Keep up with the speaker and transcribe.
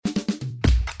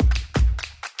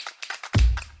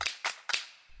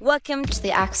Welcome to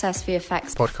the Access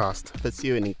VFX podcast,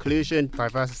 pursuing inclusion,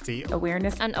 diversity,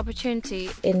 awareness and opportunity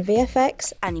in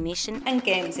VFX, animation and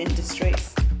games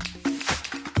industries.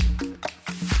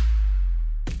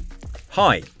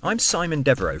 Hi, I'm Simon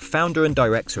Devereaux, founder and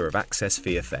director of Access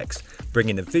VFX,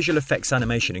 bringing the visual effects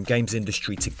animation and games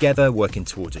industry together, working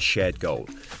towards a shared goal,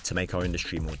 to make our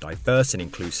industry more diverse and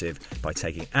inclusive by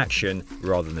taking action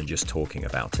rather than just talking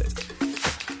about it.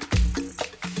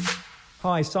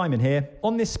 Hi, Simon here.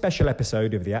 On this special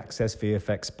episode of the Access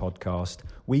VFX podcast,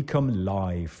 we come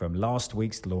live from last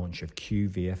week's launch of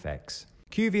QVFX.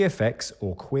 QVFX,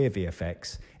 or Queer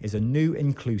VFX, is a new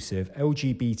inclusive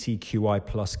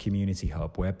LGBTQI+ community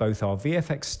hub where both our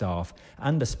VFX staff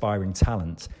and aspiring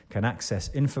talent can access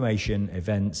information,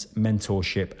 events,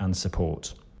 mentorship and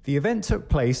support. The event took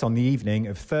place on the evening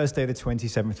of Thursday the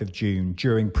 27th of June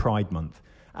during Pride Month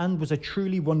and was a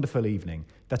truly wonderful evening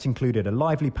that included a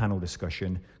lively panel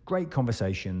discussion, great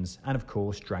conversations and of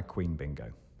course drag queen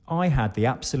bingo. I had the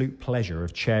absolute pleasure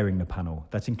of chairing the panel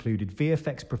that included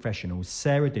VFX professionals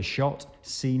Sarah Deschott,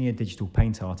 Senior Digital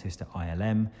Paint Artist at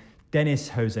ILM, Dennis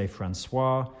Jose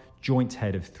Francois, Joint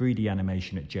Head of 3D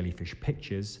Animation at Jellyfish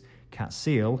Pictures, Kat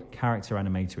Seal, Character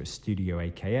Animator at Studio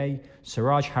AKA,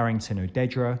 Siraj Harrington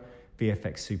Odedra,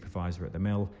 VFX Supervisor at The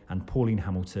Mill, and Pauline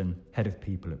Hamilton, Head of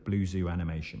People at Blue Zoo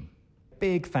Animation.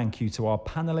 Big thank you to our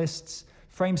panellists,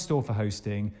 Framestore for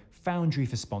hosting, Foundry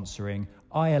for sponsoring,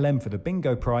 ILM for the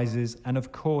bingo prizes, and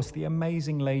of course the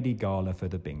amazing Lady Gala for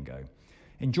the bingo.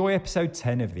 Enjoy episode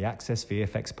 10 of the Access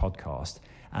VFX podcast,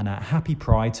 and a happy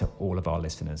Pride to all of our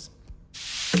listeners.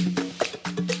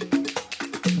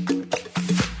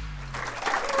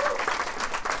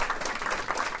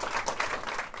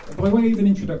 By way of an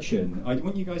introduction, I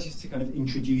want you guys just to kind of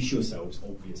introduce yourselves,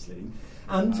 obviously,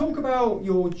 and talk about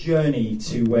your journey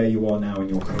to where you are now in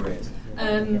your career.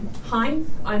 Hi,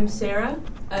 I'm Sarah.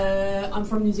 I'm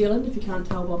from New Zealand, if you can't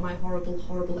tell by my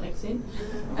horrible accent.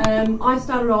 I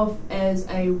started off as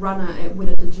a runner at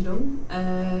Winner Digital.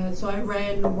 So I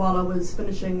ran while I was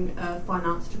finishing a fine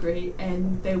arts degree,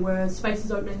 and there were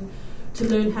spaces opening to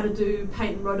learn how to do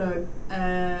paint and roto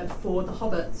for the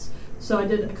Hobbits. So I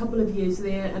did a couple of years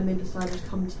there and then decided to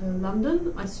come to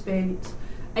London. I spent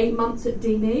 8 months at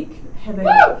DNEG having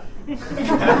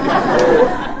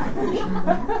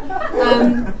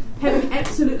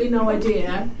absolutely no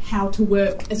idea how to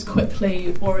work as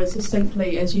quickly or as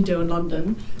succinctly as you do in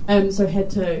London. So had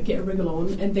to get a wriggle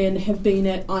on, and then have been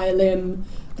at ILM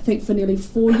I think for nearly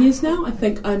 4 years now. I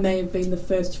think I may have been the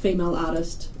first female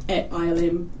artist at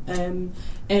ILM, and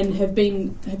have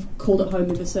called it home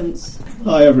ever since.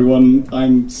 Hi everyone,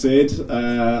 I'm Sid.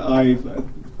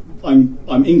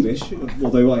 I'm English,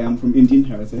 although I am from Indian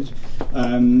heritage.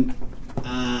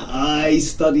 I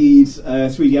studied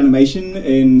 3D animation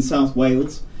in South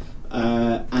Wales,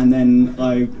 and then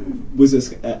I was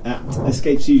at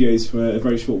Escape Studios for a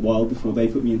very short while before they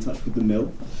put me in touch with The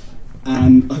Mill.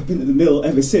 And I've been at The Mill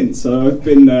ever since, so I've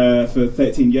been there for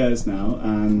 13 years now,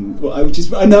 and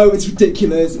I know it's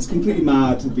ridiculous, it's completely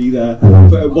mad to be there,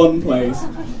 but at one place,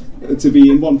 to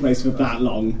be in one place for that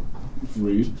long,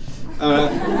 rude.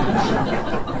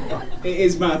 It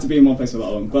is mad to be in one place for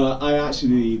that long, but I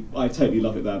totally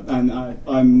love it there, and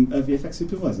I'm a VFX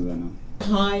supervisor there now.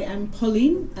 Hi, I'm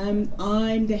Pauline.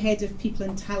 I'm the head of people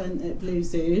and talent at Blue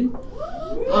Zoo.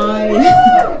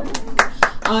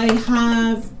 I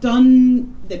have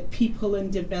done the people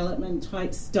and development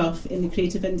type stuff in the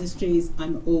creative industries.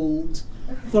 I'm old,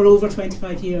 for over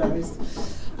 25 years.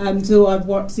 So I've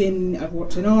worked in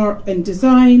art and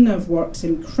design, I've worked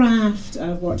in craft,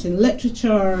 I've worked in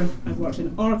literature, I've worked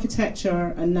in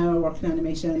architecture, and now I work in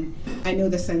animation. I know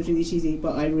this sounds really cheesy,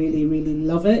 but I really, really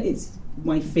love it. It's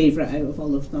my favourite out of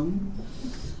all of them.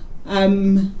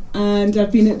 And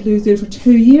I've been at Blue Zoo for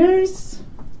 2 years.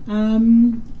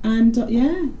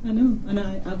 Yeah, I know, and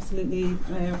I absolutely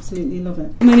love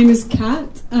it. My name is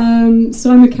Kat.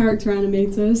 So I'm a character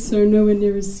animator, so nowhere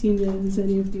near as senior as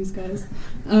any of these guys.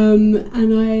 And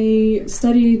I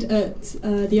studied at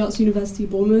the Arts University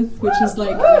Bournemouth, which is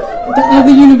like the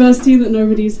other university that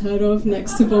nobody's heard of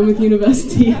next to Bournemouth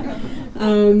University.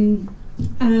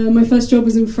 My first job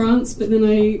was in France, but then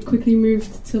I quickly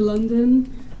moved to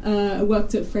London. I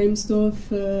worked at Framestore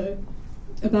for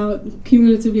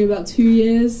cumulatively about 2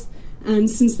 years, and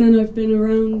since then I've been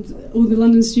around all the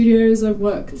London studios. I've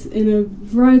worked in a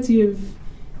variety of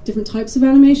different types of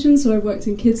animation, so I've worked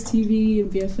in kids TV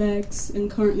and VFX,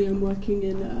 and currently I'm working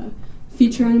in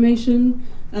feature animation.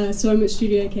 So I'm at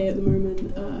Studio AK at the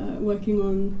moment, working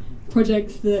on a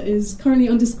project that is currently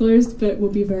undisclosed but will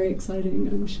be very exciting,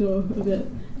 I'm sure, a bit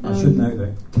I should note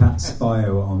that Kat's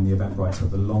bio on the Eventbrite's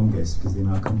got the longest because the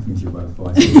amount of companies you work for.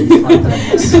 I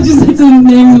just had to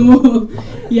name them all.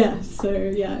 Yeah, so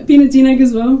yeah, been at DNEG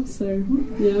as well. So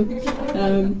yeah,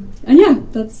 and yeah,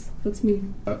 that's me.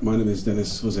 My name is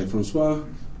Dennis Jose Francois.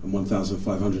 I'm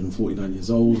 1,549 years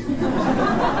old.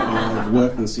 I've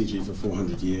worked in CG for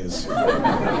 400 years.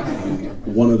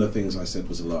 One of the things I said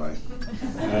was a lie.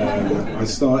 My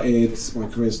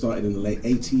career started in the late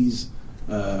 80s.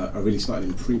 I really started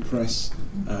in pre-press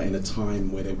in a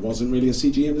time where there wasn't really a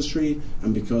CG industry,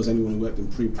 and because anyone who worked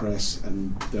in pre-press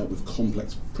and dealt with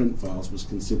complex print files was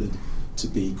considered to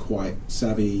be quite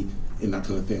savvy in that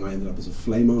kind of thing, I ended up as a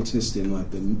flame artist in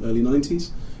like the early 90s.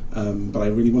 But I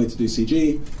really wanted to do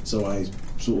CG, so I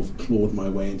sort of clawed my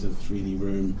way into the 3D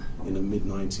room in the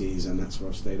mid-90s, and that's where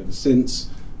I've stayed ever since.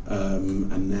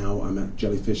 And now I'm at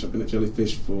Jellyfish. I've been at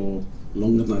Jellyfish for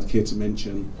longer than I'd care to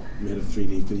mention. I'm head of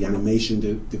 3D for the animation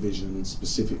division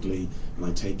specifically, and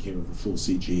I take care of the full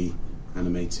CG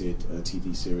animated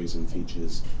TV series and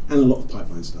features, and a lot of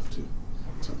pipeline stuff too.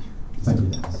 So, thank you,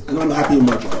 Dennis. And I'm happy in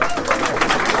my job.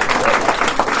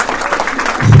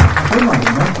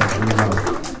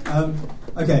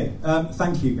 Okay,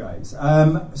 thank you guys.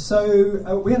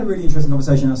 So we had a really interesting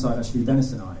conversation outside, actually,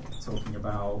 Dennis and I, talking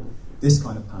about this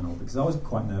kind of panel, because I was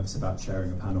quite nervous about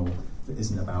chairing a panel that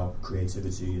isn't about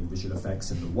creativity and visual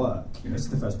effects and the work. You know, it's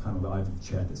the first panel that I've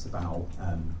chaired that's about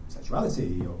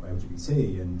sexuality or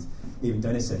LGBT, and even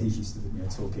Dennis said he's used to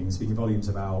talking and speaking volumes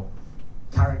about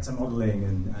character modelling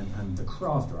and the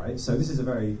craft, right? So this is a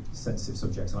very sensitive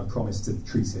subject, and I promise to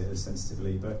treat it as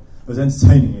sensitively, but as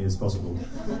entertainingly as possible.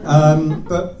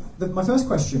 My first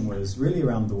question was really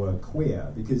around the word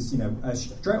queer, because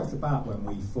straight off the bat when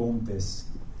we formed this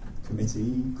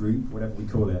committee, group, whatever we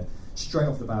call it, straight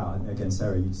off the bat, and again,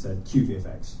 Sarah, you said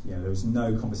QVFX. There was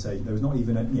no conversation. There was not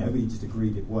even everybody just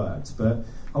agreed it worked. But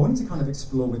I wanted to kind of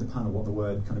explore with the panel what the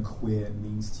word kind of queer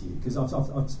means to you, because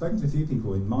I've spoken to a few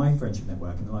people in my friendship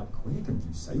network, and they're like, "Queer? Can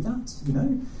you say that?"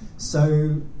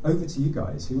 So over to you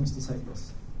guys. Who wants to take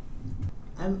this?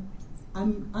 I'm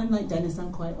like Dennis.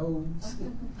 I'm quite old,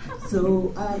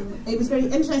 so it was very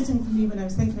interesting for me when I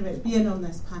was thinking about being on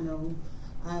this panel.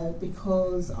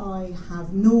 Because I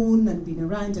have known and been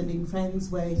around and been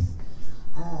friends with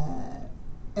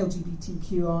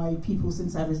LGBTQI people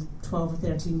since I was 12 or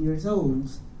 13 years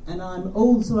old. And I'm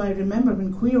old, so I remember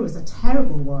when queer was a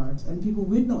terrible word and people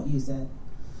would not use it.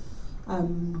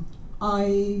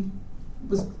 I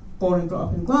was born and brought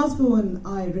up in Glasgow, and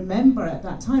I remember at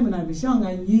that time when I was young,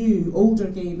 I knew older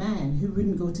gay men who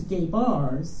wouldn't go to gay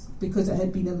bars because it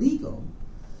had been illegal.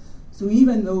 So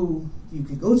even though you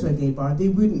could go to a gay bar, they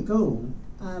wouldn't go.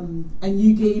 And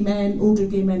you older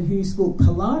gay men who spoke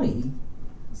Polari,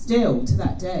 still to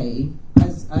that day,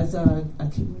 as a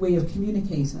way of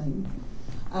communicating,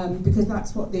 because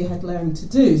that's what they had learned to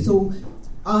do. So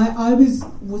I was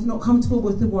not comfortable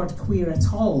with the word queer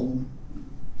at all.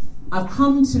 I've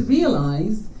come to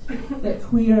realise that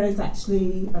queer is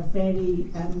actually a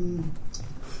very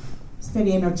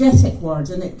energetic word,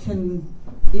 and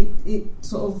it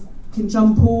sort of can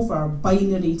jump over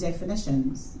binary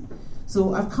definitions.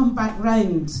 So I've come back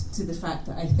round to the fact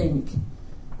that I think,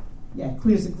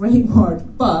 queer is a great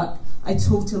word, but I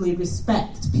totally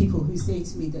respect people who say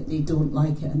to me that they don't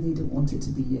like it and they don't want it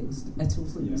to be used. I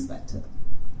totally respect it.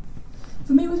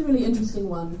 For me, it was a really interesting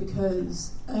one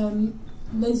because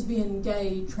lesbian,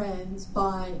 gay, trans,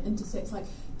 bi, intersex,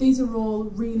 these are all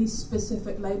really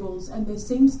specific labels, and there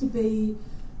seems to be,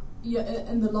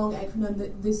 in the long acronym,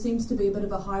 that there seems to be a bit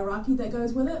of a hierarchy that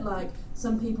goes with it. Like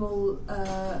some people,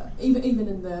 even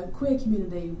in the queer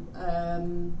community,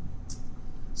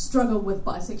 struggle with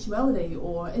bisexuality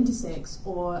or intersex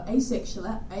or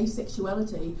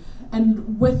asexuality.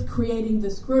 And with creating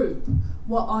this group,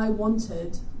 what I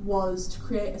wanted was to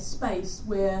create a space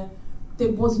where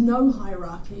there was no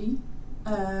hierarchy,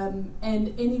 and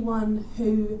anyone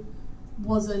who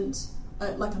wasn't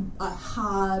a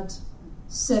hard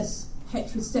cis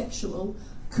heterosexual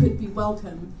could be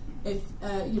welcome. If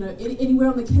anywhere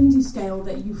on the Kinsey scale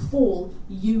that you fall,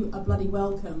 you are bloody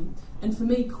welcome. And for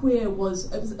me, queer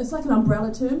it's like an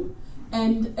umbrella term,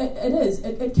 and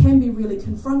it can be really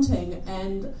confronting,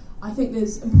 and I think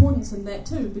there's importance in that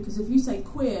too, because if you say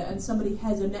queer and somebody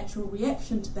has a natural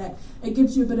reaction to that, it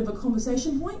gives you a bit of a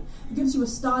conversation point, it gives you a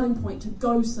starting point to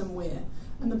go somewhere.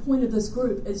 And the point of this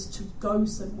group is to go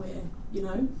somewhere,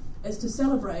 It's to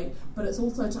celebrate, but it's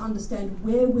also to understand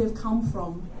where we've come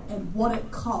from and what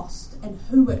it costs and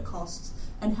who it costs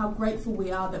and how grateful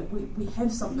we are that we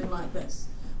have something like this.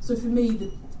 So for me,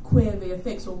 the Queer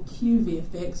VFX or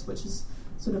QVFX, which is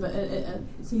sort of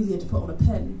it's easier to put on a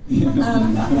pin.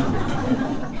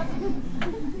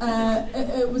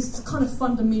 It was kind of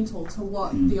fundamental to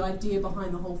what the idea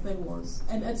behind the whole thing was,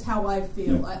 and it's how I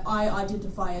feel. Yeah. I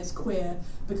identify as queer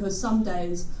because some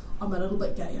days I'm a little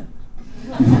bit gayer.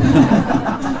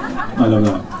 I love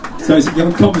that. So you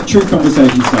have a true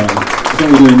conversation, Sarah. That's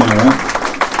what we're doing now, right?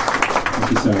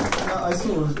 Thank you, Sarah.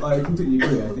 I completely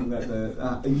agree. I think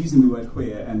that using the word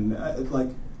queer and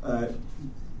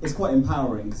it's quite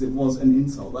empowering because it was an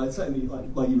insult. Like certainly,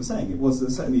 like you were saying, it was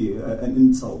certainly an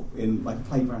insult in like a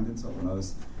playground insult when I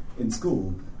was in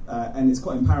school, and it's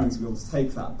quite empowering to be able to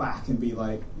take that back and be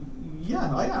like,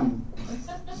 yeah, I am.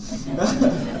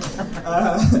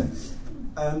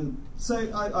 So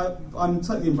I'm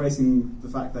totally embracing the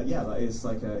fact that that is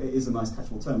it is a nice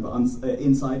catch-all term, but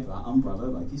inside that umbrella,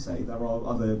 like you say, there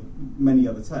are many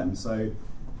other terms. So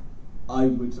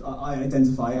I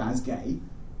identify as gay,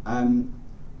 and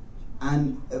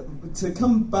to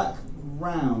come back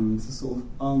round to sort of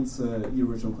answer your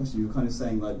original question, you were kind of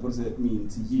saying like, what does it mean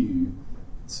to you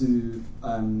to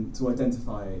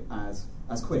identify as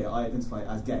queer? I identify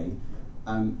as gay,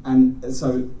 and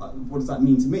so what does that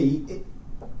mean to me?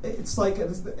 It's like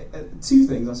two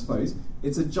things, I suppose.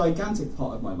 It's a gigantic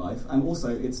part of my life, and also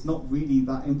it's not really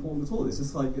that important at all. It's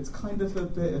just like it's kind of a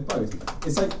bit of both.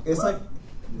 It's like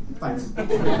thanks.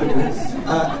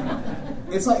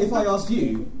 It's like if I asked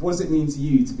you, what does it mean to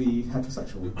you to be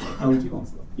heterosexual? How would you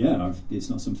answer that? Yeah, it's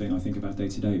not something I think about day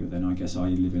to day, but then I guess I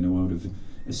live in a world of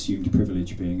assumed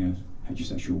privilege, being a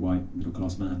heterosexual white middle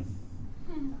class man.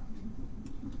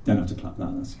 Don't have to clap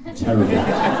that. That's terrible.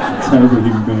 Terrible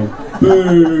human being.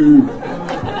 Boo!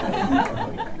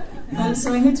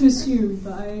 So I hate to assume,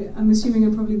 but I'm assuming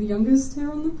I'm probably the youngest here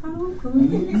on the panel,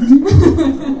 probably.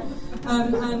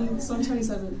 And so I'm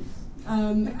 27.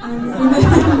 And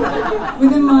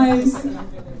within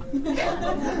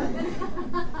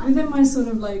my sort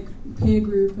of like peer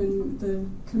group and the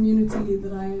community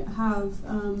that I have,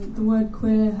 the word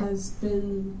queer has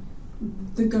been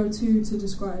the go-to to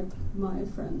describe my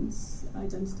friends'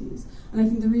 identities. And I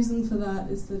think the reason for that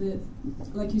is that it,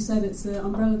 like you said, it's an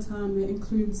umbrella term. It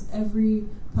includes every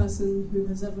person who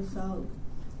has ever felt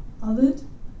othered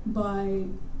by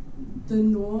the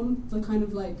norm, the kind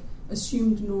of like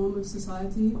assumed norm of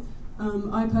society.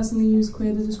 I personally use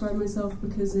queer to describe myself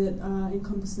because it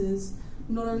encompasses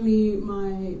not only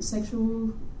my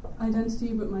sexual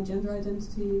identity but my gender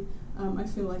identity. I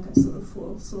feel like I sort of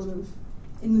fall sort of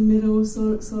in the middle,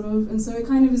 sort of, and so it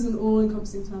kind of is an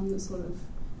all-encompassing term that sort of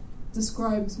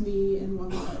describes me in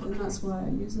one word, and that's why I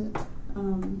use it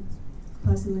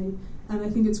personally. And I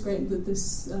think it's great that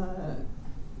this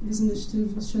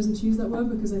initiative has chosen to use that word,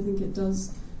 because I think it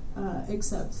does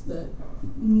accept that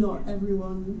not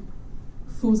everyone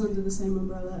falls under the same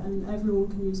umbrella, and everyone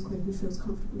can use queer who feels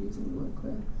comfortable using the word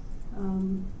queer.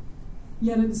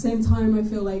 Yet at the same time, I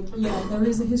feel like, there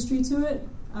is a history to it.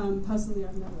 Personally,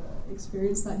 I've never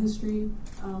experienced that history,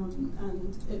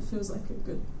 and it feels like a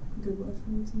good word for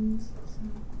me to use.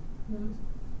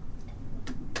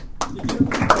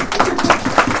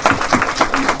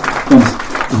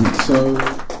 So,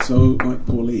 So, like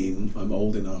Pauline, I'm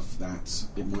old enough that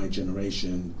in my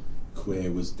generation, queer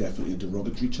was definitely a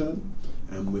derogatory term,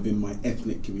 and within my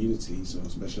ethnic community, so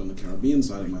especially on the Caribbean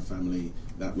side of my family,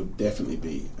 that would definitely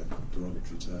be a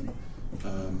derogatory term.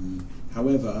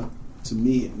 However, to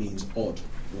me it means odd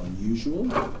or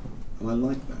unusual, and I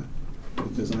like that,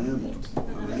 because I am odd,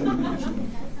 I am unusual.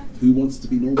 Who wants to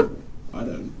be normal? I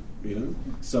don't,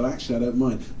 So actually I don't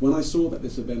mind. When I saw that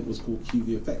this event was called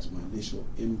QVFX, my initial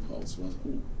impulse was,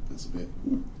 that's a bit,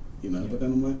 but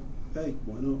then I'm like, hey,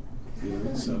 why not?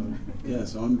 So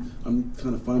I'm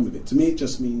kind of fine with it. To me, it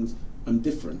just means I'm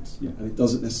different, and it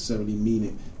doesn't necessarily mean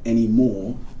it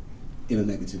anymore in a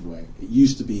negative way. It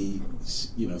used to be,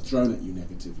 thrown at you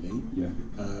negatively,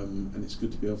 and it's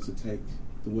good to be able to take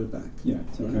the word back. Yeah,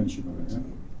 take ownership of it. Yeah.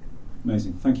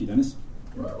 Amazing. Thank you, Dennis.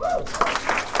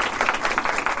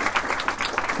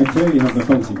 I clearly have the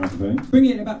faulty microphone.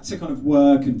 Bringing it back to kind of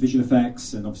work and visual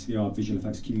effects, and obviously our visual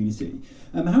effects community,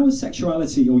 how has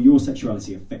sexuality or your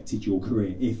sexuality affected your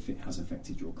career, if it has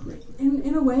affected your career?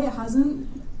 In a way, it hasn't.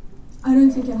 I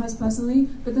don't think it has personally,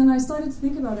 but then I started to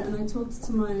think about it, and I talked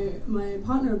to my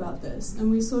partner about this, and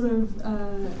we sort of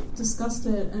discussed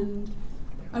it, and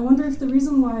I wonder if the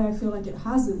reason why I feel like it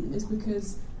hasn't is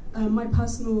because my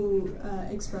personal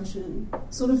expression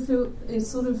sort of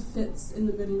fits in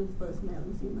the middle of both male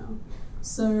and female.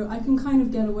 So I can kind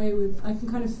of I can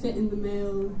kind of fit in the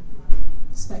male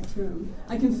spectrum.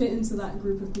 I can fit into that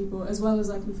group of people, as well as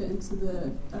I can fit into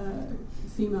the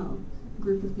female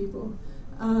group of people.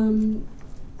 And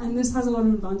And this has a lot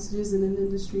of advantages in an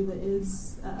industry that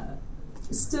is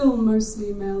still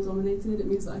mostly male-dominated. It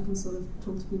means that I can sort of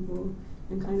talk to people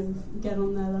and kind of get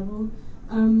on their level.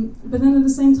 But then at the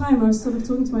same time, I was sort of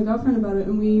talking to my girlfriend about it,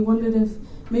 and we wondered if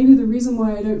maybe the reason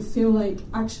why I don't feel like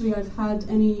actually I've had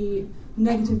any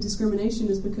negative discrimination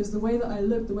is because the way that I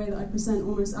look, the way that I present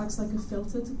almost acts like a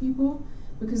filter to people,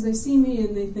 because they see me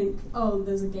and they think, oh,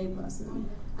 there's a gay person.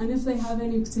 And if they have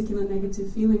any particular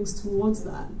negative feelings towards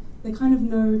that, they kind of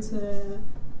know to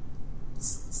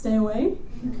stay away.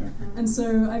 Okay. And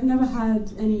so I've never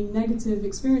had any negative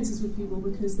experiences with people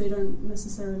because they don't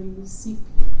necessarily seek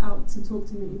out to talk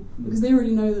to me, because they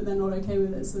already know that they're not okay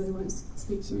with it, so they won't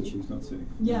speak to me. So choose not to.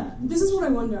 Yeah, this is what I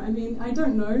wonder. I mean, I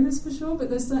don't know this for sure,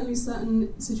 but there's certainly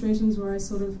certain situations where I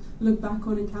sort of look back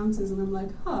on encounters and I'm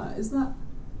like, is that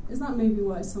maybe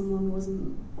why someone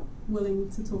wasn't willing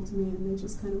to talk to me and they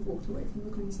just kind of walked away from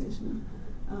the conversation.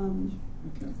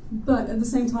 Okay. But at the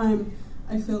same time,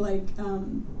 I feel like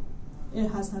it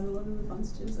has had a lot of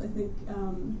advantages. I think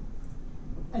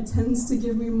it tends to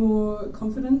give me more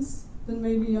confidence than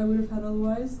maybe I would have had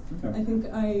otherwise. Okay. I think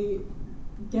I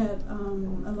get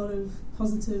a lot of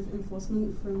positive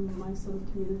enforcement from my sort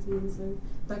of community, and so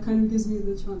that kind of gives me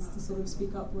the chance to sort of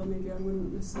speak up where maybe I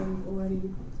wouldn't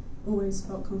necessarily always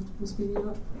felt comfortable speaking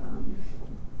up.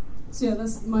 So yeah,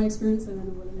 that's my experience. I don't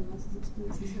know what anyone else's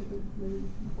experiences have been.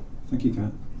 Thank you,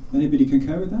 Kat. Anybody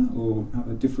concur with that or have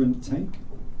a different take?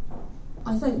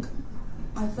 I think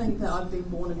that I've been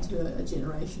born into a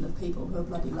generation of people who are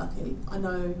bloody lucky. I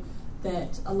know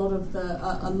that a lot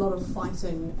of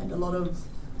fighting and a lot of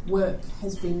work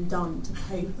has been done to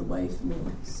pave the way for me.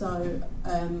 So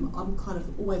I'm kind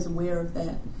of always aware of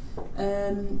that.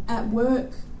 At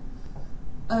work,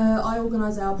 I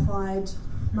organise our Pride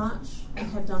March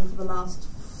and have done for the last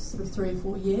sort of 3 or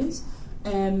 4 years.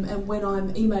 And when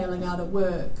I'm emailing out at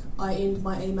work, I end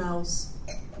my emails: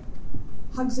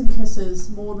 hugs and kisses,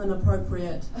 more than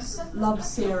appropriate. Love,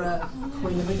 Sarah,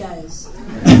 Queen of the Gays.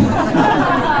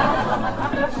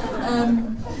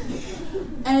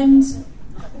 And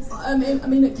I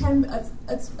mean, it can.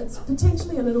 It's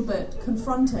potentially a little bit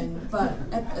confronting, but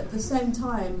at the same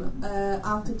time,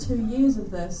 after 2 years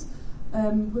of this,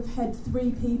 we've had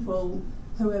 3 people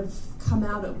who have come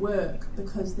out at work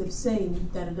because they've seen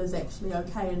that it is actually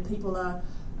okay, and people are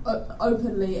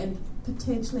openly and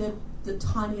potentially the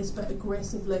tiniest bit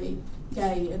aggressively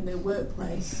gay in their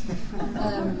workplace.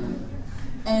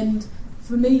 And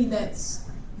for me, that's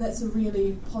a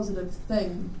really positive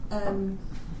thing.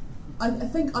 I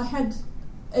think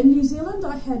in New Zealand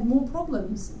I had more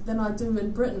problems than I do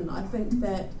in Britain. I think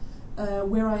that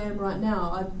where I am right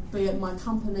now, be it my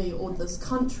company or this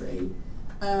country,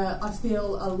 I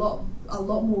feel a lot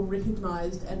more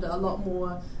recognised and a lot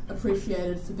more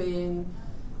appreciated for being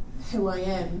who I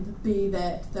am. Be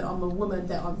that I'm a woman,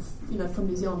 that I'm from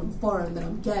New Zealand, I'm foreign, that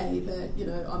I'm gay,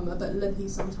 that I'm a bit lippy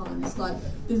sometimes. Like,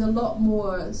 there's a lot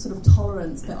more sort of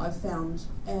tolerance that I've found,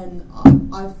 and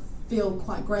I feel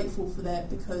quite grateful for that,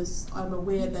 because I'm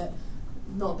aware that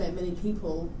not that many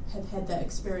people have had that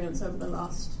experience over the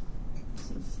last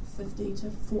sort of 50 to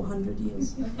 400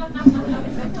 years.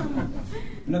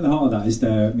 And at the heart of that is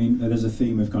there's a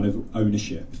theme of kind of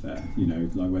ownership there,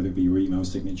 like whether it be your email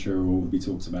signature or we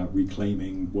talked about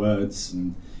reclaiming words,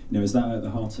 and is that at the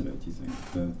heart of it, do you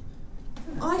think?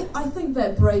 I think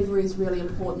that bravery is really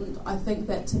important. I think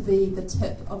that to be the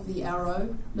tip of the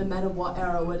arrow, no matter what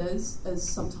arrow it is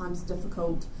sometimes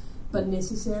difficult but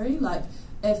necessary. Like,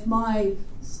 if my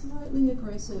slightly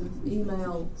aggressive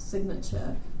email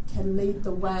signature can lead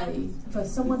the way for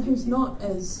someone who's not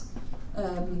as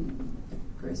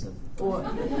aggressive or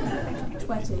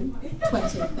twatty,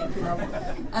 thank you, love.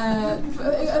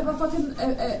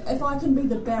 If I can be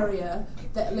the barrier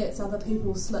that lets other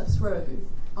people slip through,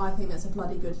 I think that's a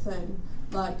bloody good thing.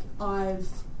 Like, I've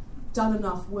done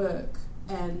enough work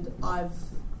and I've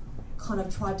kind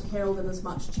of tried to herald in as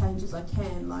much change as I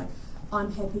can. Like,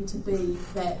 I'm happy to be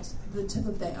the tip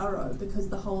of that arrow, because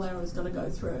the whole arrow is going to go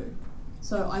through.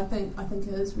 So I think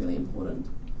it is really important,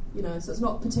 So it's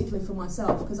not particularly for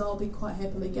myself, because I'll be quite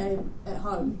happily gay at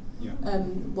home,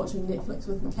 watching Netflix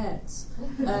with my cats.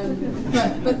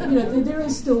 But there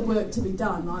is still work to be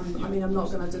done. I'm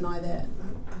not going to deny that.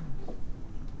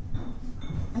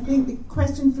 I think the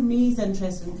question for me is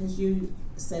interesting, because you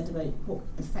said about what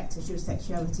effect has your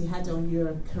sexuality had on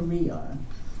your career,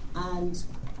 and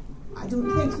I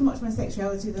don't think so much my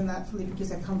sexuality than that, fully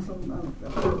because I come from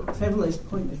a privileged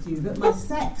point of view, but my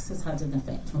sex has had an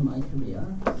effect on my career.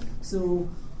 So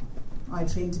I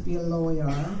trained to be a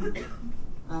lawyer,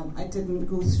 I didn't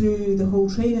go through the whole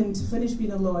training to finish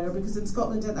being a lawyer, because in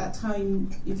Scotland at that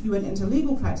time, if you went into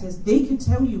legal practice, they could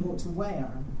tell you what to wear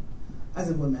as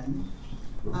a woman.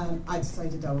 I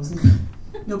decided I wasn't.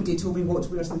 Nobody told me what to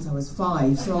wear since I was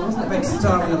 5, so I wasn't about to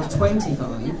start when I was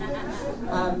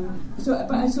 25.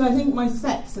 So I think my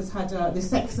sex has had the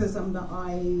sexism that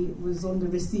I was on the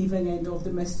receiving end of,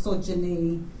 the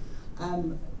misogyny,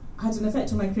 had an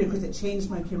effect on my career because it changed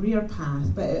my career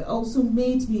path, but it also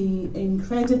made me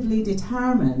incredibly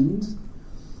determined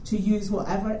to use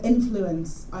whatever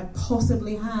influence I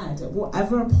possibly had at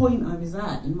whatever point I was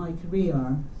at in my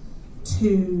career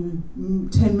to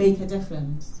make a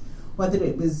difference. Whether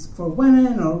it was for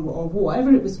women or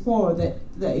whatever it was for, that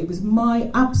it was my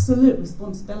absolute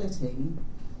responsibility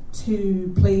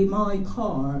to play my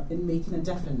part in making a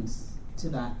difference to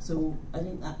that. So I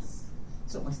think it's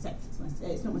not my sex,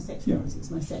 it's not my sexuality,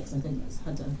 it's my sex, I think, that's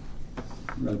had a...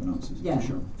 Relevant answers, yeah. for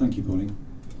sure. Thank you, Pauline.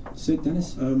 Sid,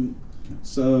 Dennis?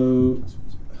 So,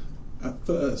 at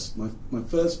first, my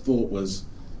first thought was,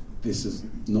 this has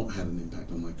not had an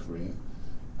impact on my career.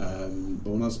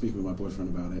 But when I was speaking with my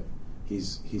boyfriend about it, he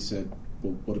said,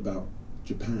 well, what about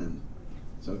Japan?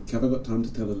 So have I got time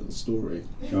to tell a little story?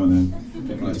 Go on then.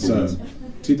 Right, so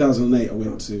 2008 I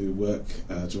went to work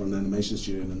to run an animation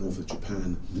studio in the north of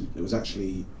Japan. It was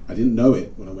actually, I didn't know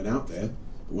it when I went out there,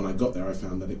 but when I got there I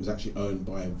found that it was actually owned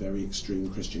by a very extreme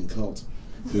Christian cult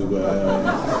who were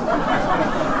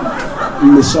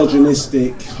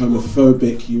misogynistic,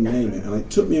 homophobic, you name it. And it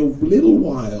took me a little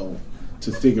while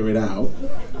to figure it out.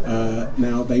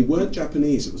 Now, they weren't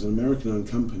Japanese, it was an American-owned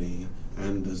company,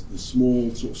 and the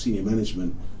small sort of senior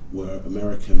management were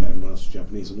American, but everyone else was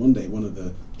Japanese. And one day, one of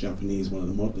the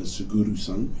modelers,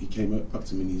 Suguru-san, he came up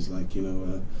to me and he's like, we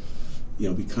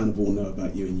kind of all know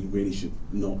about you, and you really should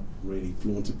not really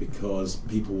flaunt it because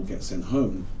people will get sent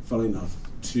home. Funnily enough,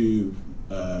 2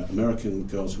 American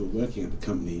girls who were working at the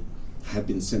company had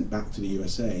been sent back to the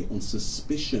USA on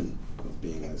suspicion of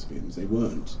being lesbians. They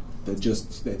weren't. They'd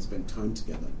spent time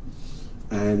together.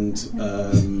 And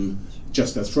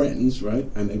just as friends, right?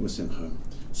 And they were sent home.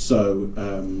 So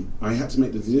I had to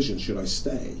make the decision, should I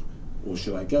stay or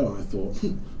should I go? And I thought,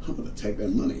 I'm going to take their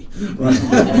money, right?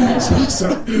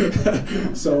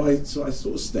 so I sort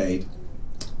of stayed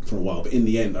for a while, but in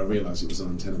the end I realised it was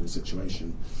an untenable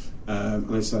situation. And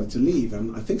I decided to leave,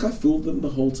 and I think I fooled them the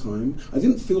whole time. I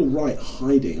didn't feel right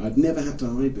hiding. I'd never had to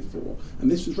hide before,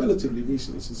 and this was relatively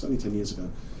recently, since only 10 years ago.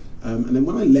 And then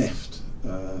when I left,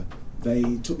 they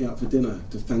took me out for dinner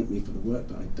to thank me for the work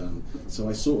that I'd done. So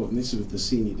I sort of, and this was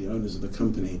the owners of the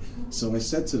company, so I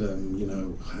said to them, you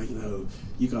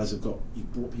guys you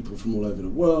brought people from all over the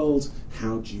world,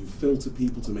 how do you filter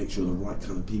people to make sure the right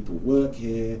kind of people work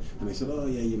here? And they said, oh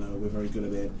yeah, we're very good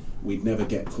at it. We'd never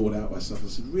get caught out by stuff. I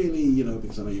said, really?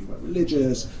 Because I know you're quite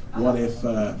religious. What if,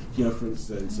 for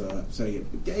instance, say a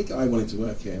gay guy wanted to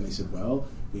work here, and they said, well,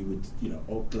 we would,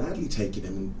 gladly take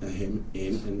him in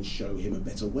and show him a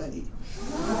better way.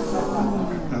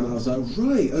 And I was like,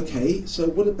 right, okay. So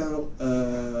what about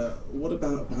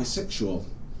bisexual?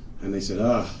 And they said,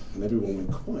 and everyone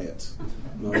went quiet.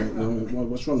 And I went, well,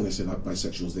 what's wrong? And they said,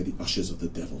 bisexuals, they're the ushers of the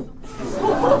devil.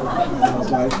 And I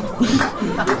was like,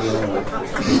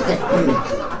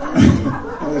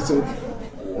 and I said,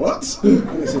 what?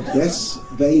 And they said, yes,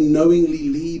 they knowingly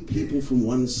lead people from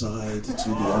one side to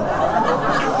the other.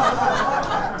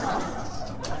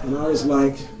 And I was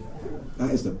like, that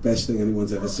is the best thing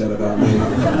anyone's ever said about me.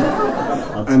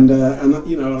 And I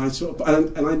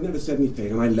never said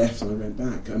anything, and I left and I went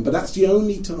back. But that's the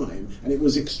only time, and it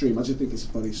was extreme. I just think it's a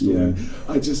funny story. Yeah.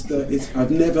 I've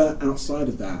never outside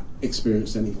of that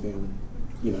experienced anything,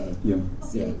 Yeah.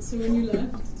 So when you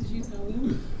left, did you tell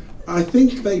them? I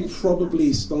think they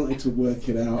probably started to work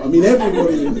it out. I mean,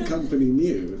 everybody in the company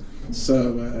knew.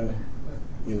 So,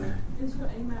 Is your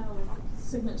email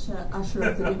signature usher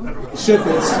of the devil? Should be.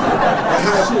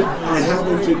 I have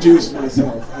introduced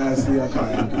myself as the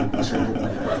usher of the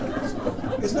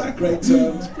devil. Isn't that a great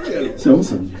term? It's brilliant. It's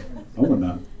awesome. I want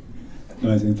that.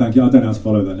 Amazing. Thank you. I don't know how to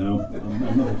follow that now.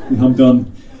 I'm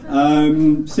done.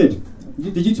 Sid.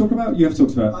 Did you talk about? You have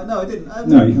talked about. No, I didn't.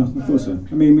 No, I thought so.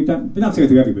 I mean, we don't have to go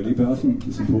through everybody, but I think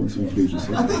it's important to include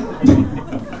yourself. I think.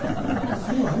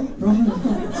 Right.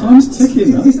 Time's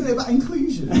ticking. Isn't it about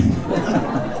inclusion?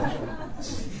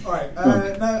 All right.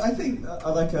 No, I think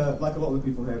like a lot of the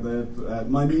people here,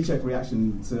 my knee-jerk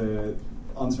reaction to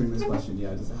answering this question,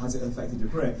 has it affected your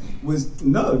career? Was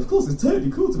no, of course, it's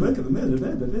totally cool to work at the mill.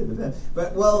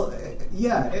 But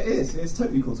it is. It's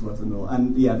totally cool to work at the mill,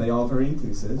 and they are very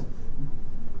inclusive.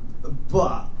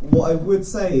 But what I would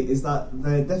say is that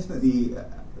they're definitely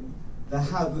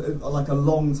like a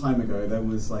long time ago, there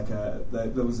was like a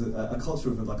culture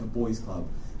of like a boys' club,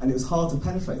 and it was hard to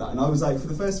penetrate that. And I was like, for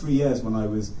the first 3 years when I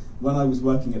was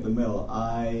working at the mill,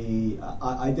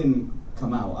 I didn't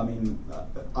come out. I mean,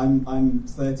 I'm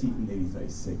 30, nearly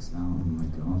 36 now. Oh my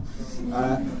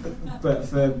god!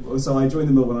 So I joined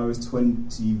the mill when I was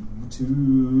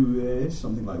 22-ish,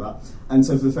 something like that. And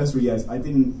so for the first 3 years, I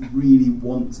didn't really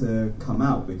want to come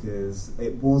out because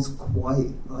it was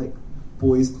quite like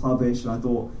boys clubbish, and I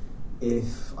thought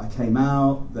if I came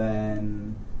out,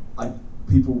 then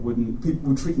people would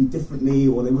treat me differently,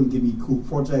 or they wouldn't give me cool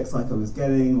projects like I was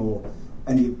getting, or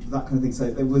any of that kind of thing. So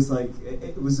it was like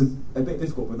it was a bit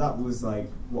difficult, but that was like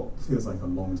what feels like a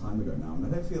long time ago now, and I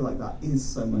don't feel like that is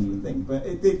so much of a thing. But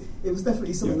it was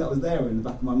definitely something that was there in the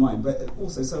back of my mind. But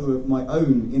also some of my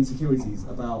own insecurities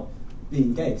about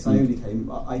being gay, because I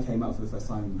came out for the first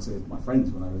time to my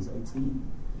friends when I was 18.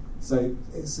 So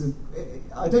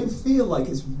I don't feel like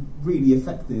it's really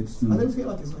affected. I don't feel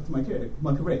like it's affected my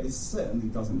career. It certainly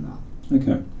doesn't now.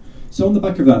 Okay. So on the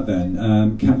back of that then,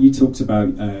 Kat, you talked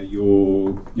about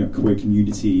your queer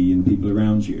community and people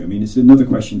around you. I mean, it's another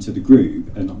question to the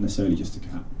group, and not necessarily just to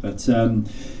Kat. But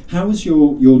how has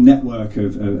your network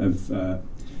of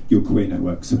your queer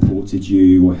network supported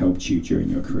you or helped you during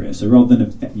your career? So rather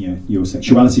than your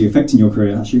sexuality affecting your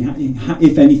career, actually,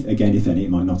 if any, it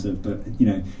might not have, but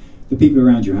the people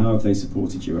around you, how have they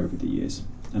supported you over the years?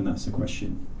 And that's the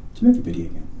question to everybody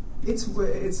again. It's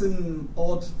an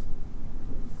odd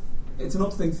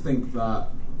thing to think that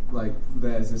like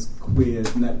there's this queer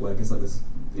network. It's like this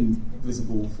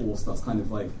invisible force that's kind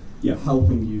of like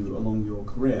helping you along your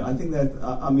career. I think that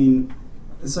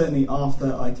certainly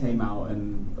after I came out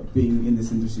and being in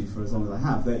this industry for as long as I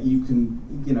have, that you can,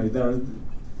 there are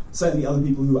certainly other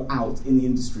people who are out in the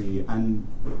industry and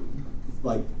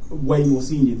like way more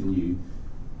senior than you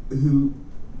who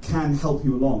can help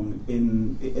you along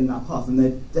in that path. And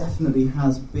there definitely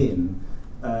has been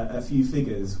a few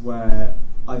figures where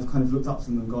I've kind of looked up to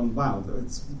them and gone, wow,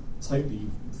 it's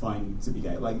totally fine to be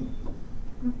gay. Like,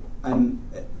 and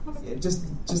just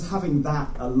having that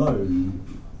alone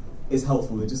is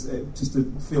helpful. Just to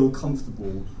feel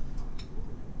comfortable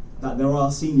that there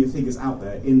are senior figures out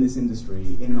there in this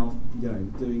industry, in our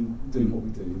doing what we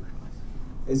do.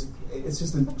 It's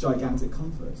just a gigantic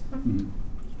comfort. Mm-hmm.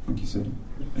 Thank you, Sarah.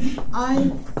 I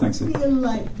Thanks, feel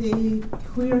like the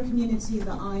queer community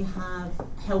that I have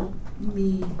helped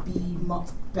me be much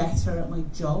better at my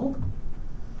job.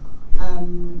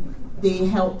 They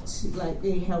helped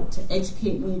to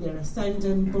educate me. They're a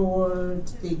sounding board.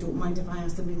 They don't mind if I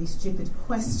ask them really stupid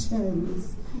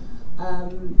questions.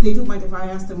 They don't mind if I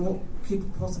ask them what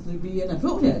could possibly be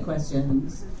inappropriate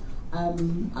questions.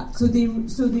 So they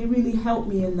really help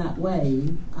me in that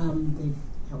way. They've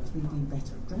helped me be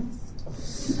better dressed,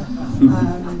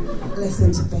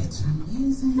 listen to better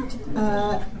music.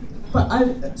 But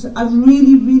I've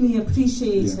really, really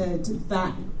appreciated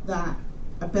that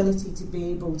ability to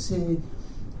be able to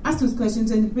ask those questions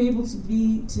and be able to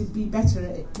be better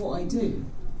at what I do.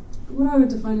 What I would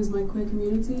define as my queer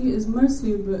community is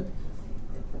mostly, but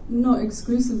not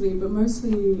exclusively, but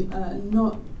mostly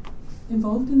not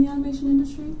involved in the animation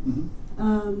industry.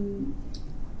 Mm-hmm.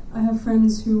 I have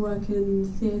friends who work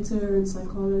in theatre and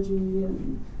psychology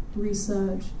and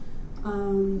research,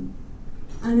 and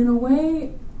in a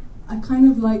way I kind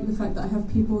of like the fact that I have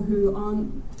people who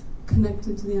aren't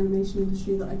connected to the animation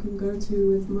industry that I can go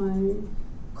to with my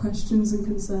questions and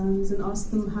concerns and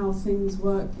ask them how things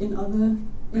work in other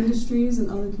industries and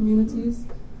other communities,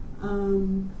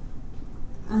 and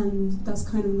that's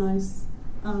kind of nice.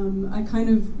 I kind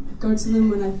of go to them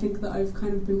when I think that I've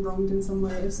kind of been wronged in some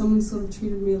way. If someone sort of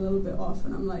treated me a little bit off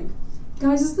and I'm like,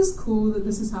 guys, is this cool that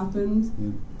this has happened?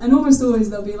 Yeah. And almost always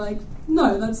they'll be like,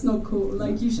 no, that's not cool.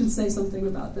 Like, you should say something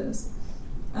about this.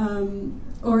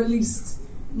 Or at least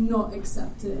not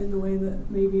accept it in the way that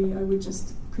maybe I would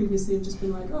just previously have just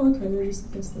been like, oh, okay, I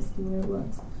just guess that's the way it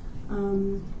works.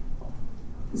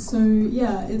 So,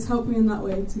 yeah, it's helped me in that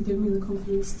way to give me the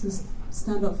confidence to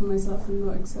stand up for myself and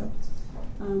not accept.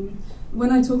 When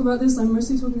I talk about this, I'm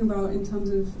mostly talking about in terms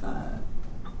of,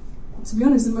 to be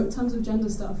honest, in terms of gender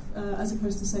stuff, as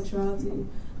opposed to sexuality.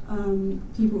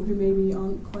 People who maybe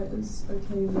aren't quite as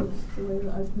okay with the way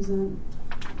that I present.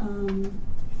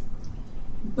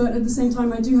 But at the same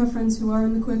time, I do have friends who are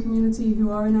in the queer community, who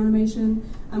are in animation,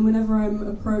 and whenever I'm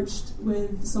approached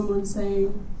with someone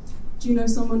saying, do you know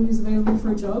someone who's available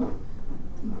for a job?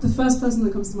 The first person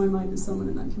that comes to my mind is someone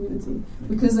in that community.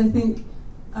 Because I think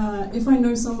if I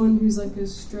know someone who's like a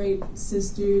straight cis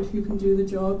dude who can do the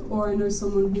job, or I know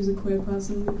someone who's a queer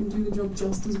person who can do the job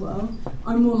just as well,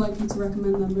 I'm more likely to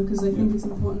recommend them, because I think it's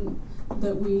important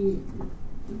that we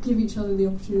give each other the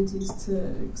opportunities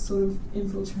to sort of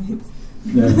infiltrate.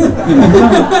 Yeah.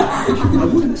 I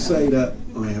wouldn't say that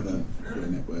I have a queer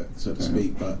network, so to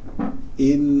speak, but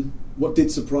in what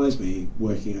did surprise me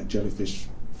working at Jellyfish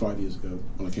 5 years ago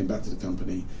when I came back to the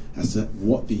company as to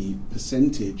what the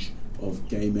percentage of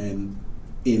gay men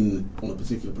on a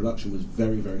particular production was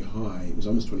very, very high. It was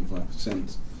almost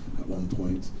 25% at one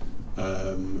point.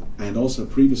 And also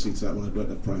previously to that, when I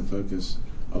worked at Prime Focus,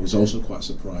 I was also quite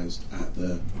surprised at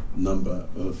the number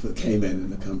of gay men in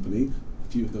the company.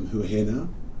 A few of them who are here now.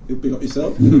 Big up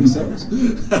yourself, big up yourselves.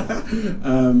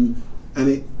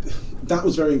 And that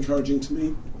was very encouraging to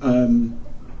me.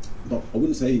 But I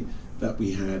wouldn't say that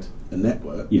we had a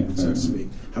network, so to speak.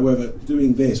 However,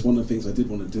 doing this, one of the things I did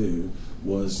want to do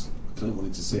was kind of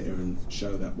wanted to sit here and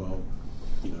show that, well,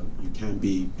 you know, you can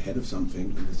be head of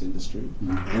something in this industry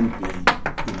and be,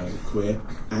 you know, queer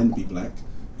and be black.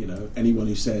 You know, anyone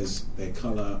who says their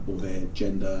colour or their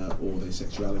gender or their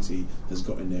sexuality has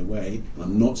got in their way, and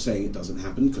I'm not saying it doesn't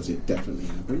happen, because it definitely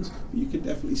happens, but you can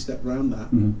definitely step around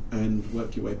that and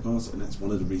work your way past it, and that's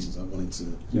one of the reasons I wanted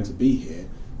to be here,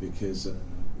 because...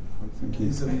 Thank you.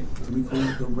 Can we call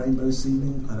it the rainbow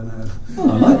ceiling? I don't know.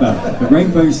 Oh, I like that. The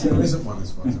rainbow ceiling. There isn't one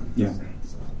as far as I'm concerned.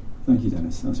 Thank you,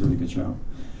 Dennis. That's a really good shout.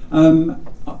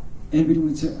 Anybody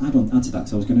wanted to add to that?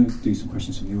 So I was going to do some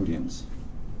questions from the audience.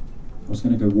 I was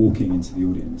going to go walking into the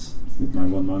audience with my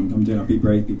one. I'm doing. I'll be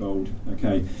brave, be bold.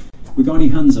 Okay. We got any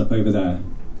hands up over there?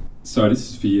 Sorry,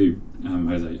 this is for you,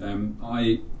 Jose.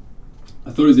 I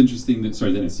thought it was interesting that.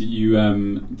 Sorry, Dennis. You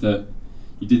that.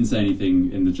 You didn't say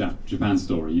anything in the Japan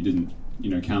story. You didn't,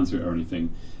 counter it or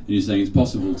anything. And you're saying it's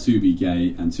possible to be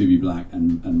gay and to be black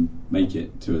and make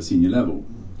it to a senior level.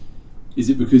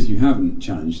 Is it because you haven't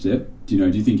challenged it? Do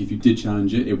you think if you did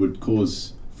challenge it, it would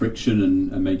cause friction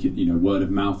and make it, word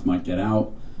of mouth might get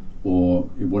out? Or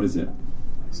what is it?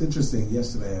 It's interesting.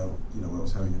 Yesterday, I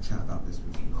was having a chat about this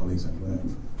with some colleagues at work,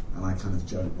 and I kind of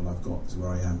joked, well, I've got to where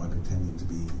I am by pretending to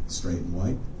be straight and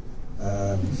white.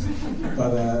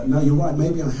 But no, you're right,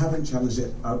 maybe I haven't challenged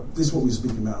it. This is what we were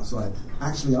speaking about outside.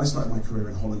 Actually, I started my career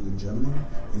in Holland and Germany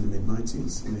in the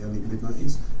early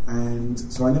mid-90s, and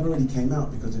so I never really came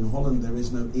out, because in Holland there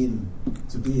is no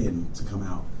to come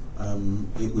out.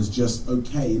 It was just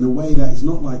okay, in a way that it's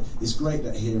not like, it's great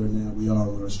that here and now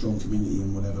we're a strong community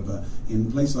and whatever, but in a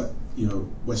place like,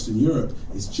 Western Europe,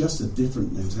 it's just a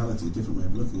different mentality, a different way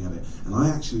of looking at it. And I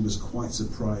actually was quite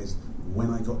surprised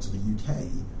when I got to the UK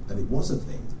that it was a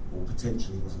thing, or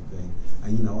potentially was a thing.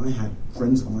 And I had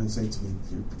friends of mine say to me,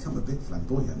 "You've become a bit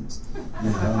flamboyant."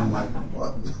 I'm like,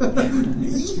 what?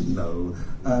 No.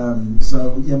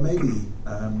 So yeah, maybe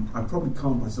I probably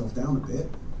calmed myself down a bit.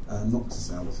 Not to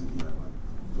say I wasn't, like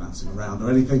glancing around or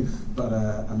anything, but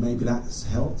and maybe that's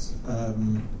helped.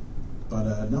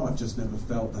 But no, I've just never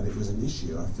felt that it was an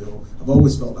issue. I've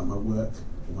always felt that my work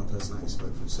or my personality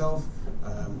spoke for itself.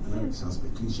 I know it sounds a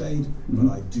bit cliched, but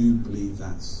I do believe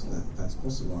that's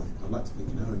possible. I like to think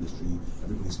in our industry,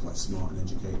 everybody's quite smart and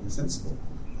educated and sensible,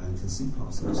 and can see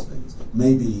past those things.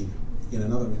 Maybe in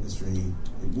another industry,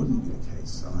 it wouldn't be the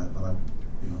case, but I'm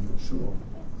not sure.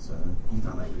 So you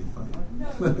found that really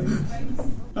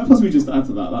funny. Possibly just to add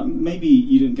to that, maybe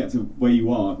you didn't get to where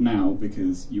you are now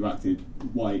because you acted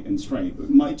white and straight, but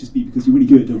it might just be because you're really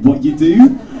good at what you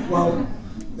do. Well,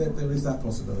 there is that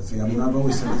possibility. I mean, I've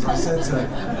always said, as I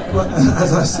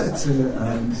said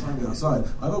to somebody outside,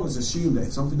 I've always assumed that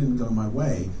if something didn't go my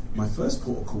way, my first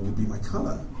port of call would be my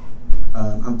colour.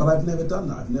 But I've never done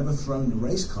that. I've never thrown the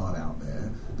race card out there,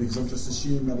 because I've just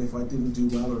assumed that if I didn't do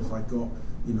well, or if I got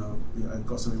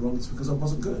got something wrong, it's because I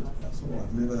wasn't good. That's all.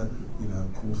 I've never,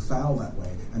 called foul that way.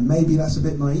 And maybe that's a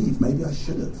bit naive. Maybe I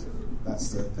should have. That's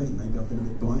the thing. Maybe I've been a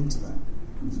bit blind to that.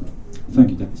 So. Thank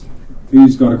you, Dennis.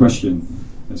 Who's got a question?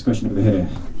 There's a question over here.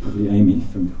 Probably Amy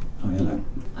from ILO.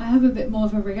 I have a bit more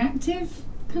of a reactive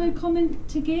kind of comment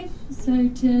to give. So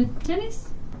to Dennis,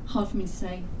 hard for me to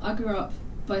say. I grew up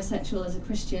bisexual as a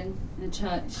Christian in a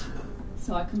church,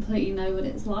 so I completely know what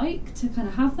it's like to kind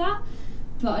of have that.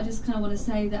 But I just kind of want to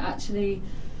say that actually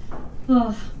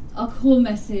our core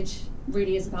message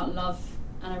really is about love,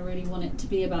 and I really want it to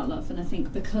be about love. And I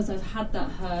think because I've had that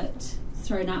hurt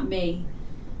thrown at me,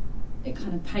 it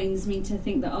kind of pains me to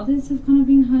think that others have kind of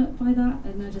been hurt by that.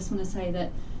 And I just want to say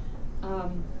that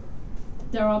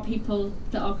there are people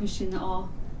that are Christian that are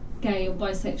gay or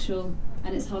bisexual,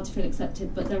 and it's hard to feel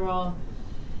accepted, but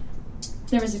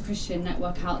there is a Christian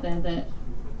network out there that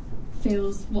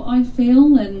feels what I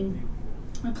feel, and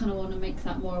I kind of want to make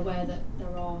that more aware that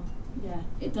there are,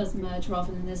 it does merge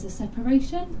rather than there's a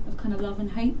separation of kind of love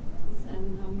and hate.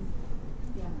 And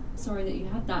sorry that you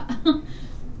had that.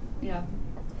 Yeah.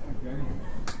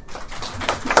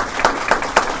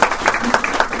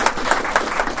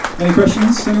 Any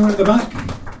questions? Anyone at the back?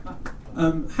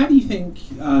 How do you think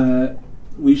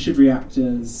we should react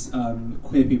as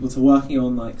queer people to working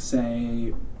on, like,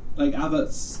 say, like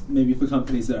adverts, maybe for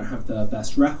companies that have the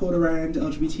best record around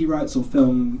LGBT rights, or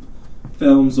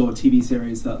films or TV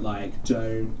series that like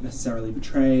don't necessarily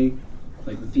portray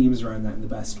like the themes around that in the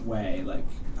best way? Like,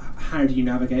 how do you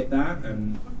navigate that,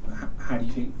 and how do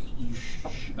you think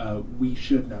we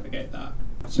should navigate that?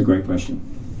 It's a great question.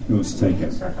 Who wants to take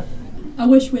it? I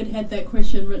wish we'd had that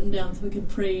question written down so we could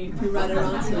pre-write our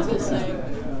answers. Just say,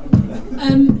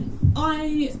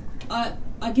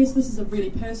 I guess this is a really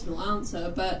personal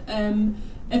answer, but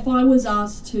if I was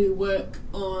asked to work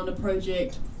on a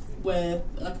project with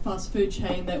like a fast food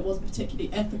chain that wasn't particularly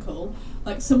ethical,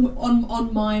 like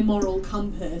on my moral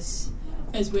compass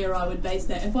is where I would base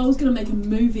that. If I was going to make a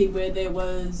movie where there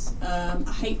was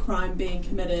a hate crime being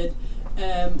committed,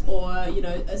 or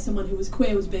someone who was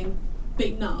queer was being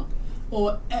beaten up,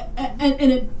 or and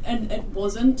it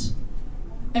wasn't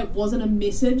a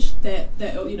message that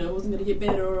it wasn't going to get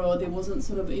better, or there wasn't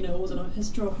sort of it wasn't a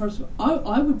history or horror,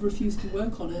 I would refuse to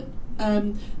work on it.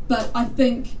 But I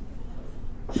think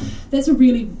that's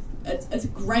it's a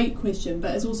great question,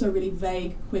 but it's also a really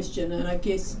vague question, and I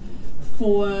guess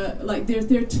for like there's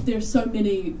so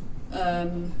many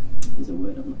there's a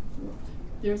word I'm looking for.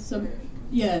 There's some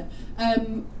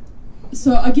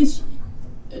so I guess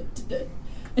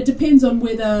it depends on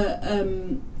whether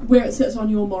where it sits on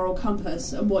your moral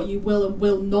compass and what you will and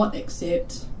will not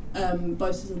accept,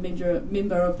 both as a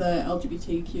member of the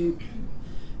LGBTQ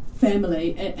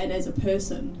family and as a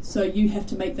person. So you have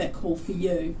to make that call for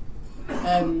you.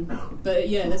 But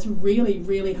yeah, that's a really,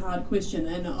 really hard question,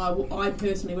 and I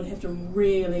personally would have to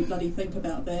really bloody think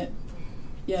about that.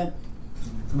 Yeah.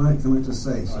 Can I just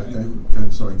say,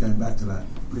 going back to that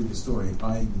previous story,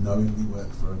 I knowingly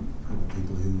worked for a group of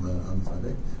people who were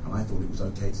homophobic, and I thought it was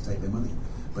okay to take their money.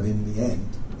 But in the end,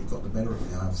 it got the better of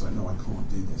me. I was like, no, I can't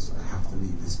do this. I have to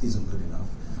leave. This isn't good enough.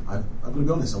 I've got to be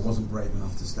honest, I wasn't brave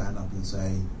enough to stand up and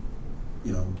say,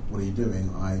 what are you doing?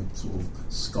 I sort of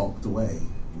skulked away,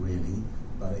 really.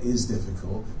 But it is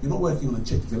difficult. You're not working on a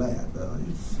Chick-fil-A advert, are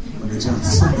you? By the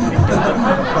chance. By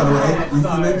the way, you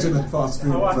mentioned a fast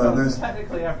food firm.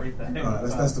 Technically everything. Right,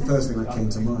 that's the first thing that came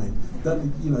to mind. That,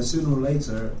 sooner or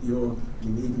later,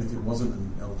 even if it wasn't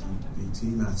an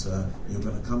LGBT matter, you're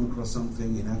going to come across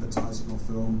something in advertising or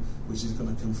film which is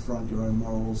going to confront your own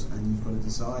morals, and you've got to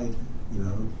decide,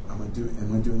 am I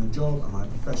doing a job? Am I a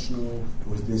professional?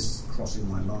 Or is this crossing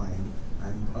my line?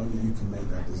 And only you can make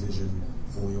that decision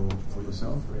for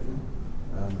yourself, really.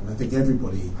 And I think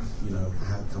everybody,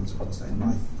 comes across that in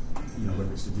life,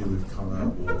 whether it's to do with colour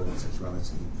or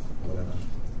sexuality or whatever.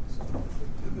 So.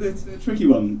 It's a tricky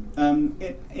one.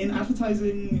 In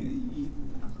advertising,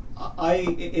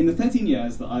 in the 13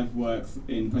 years that I've worked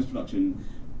in post-production,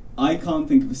 I can't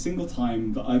think of a single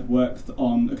time that I've worked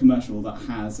on a commercial that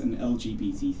has an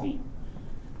LGBT theme.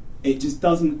 It just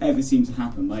doesn't ever seem to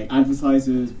happen. Like,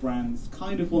 advertisers, brands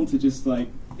kind of want to just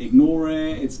ignore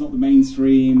it. It's not the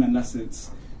mainstream unless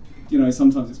it's,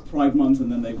 sometimes it's Pride Month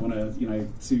and then they want to,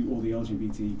 toot all the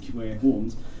LGBT queer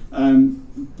horns.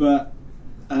 But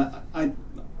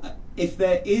if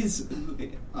there is,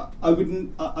 I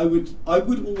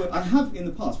have in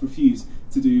the past refused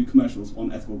to do commercials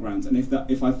on ethical grounds, and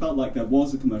if I felt like there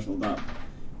was a commercial that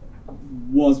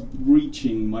was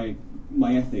breaching my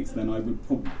ethics, then I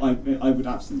would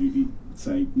absolutely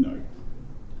say no.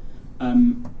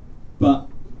 But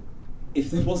if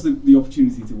there was the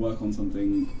opportunity to work on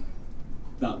something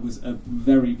that was a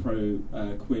very pro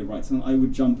queer rights, then I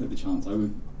would jump at the chance. I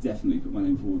would definitely put my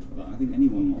name forward for that. I think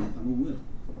anyone on the panel would.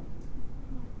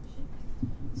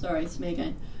 Sorry, it's me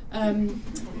again.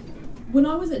 When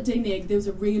I was at DNEG, there was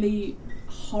a really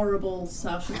horrible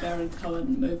Sacha Baron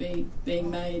Cohen movie being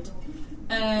made.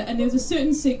 And there was a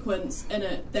certain sequence in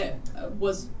it that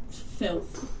was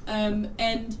filth.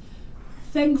 And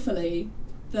thankfully,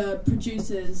 the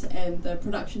producers and the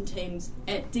production teams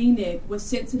at DNEG were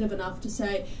sensitive enough to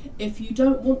say, if you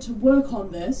don't want to work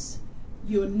on this,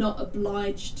 you're not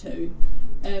obliged to.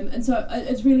 And so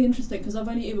it's really interesting, because I've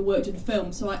only ever worked in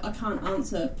film, so I can't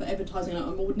answer for advertising, I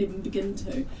wouldn't even begin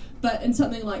to. But in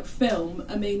something like film,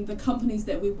 I mean, the companies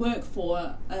that we work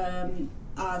for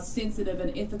are sensitive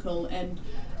and ethical and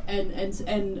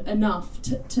enough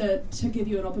to give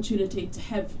you an opportunity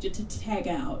to tag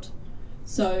out.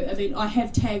 So, I mean, I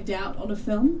have tagged out on a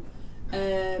film,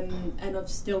 and I've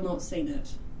still not seen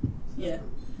it. Yeah.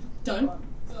 Don't.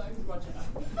 Roger.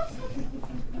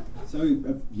 So,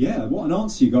 what an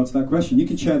answer you got to that question. You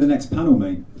can chair the next panel,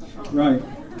 mate. Right.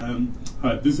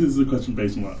 Hi, this is a question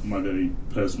based on my very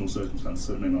personal circumstances,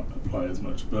 so it may not apply as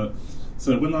much. But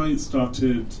so when I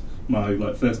started my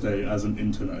first day as an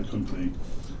intern at a company,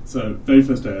 so very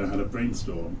first day I had a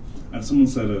brainstorm, and someone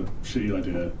said a shitty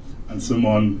idea, and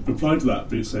someone replied to that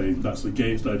by saying that's the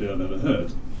gayest idea I've ever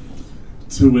heard.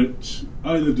 To which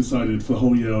I then decided for the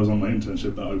whole year I was on my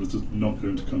internship that I was just not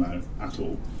going to come out at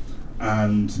all.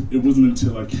 And it wasn't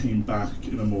until I came back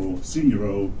in a more senior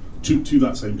role to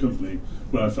that same company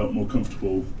where I felt more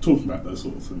comfortable talking about those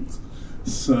sort of things.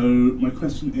 So my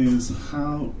question is,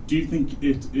 how do you think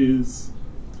it is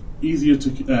easier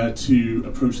to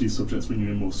approach these subjects when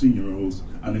you're in more senior roles?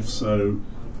 And if so,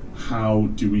 how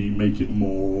do we make it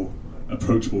more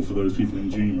approachable for those people in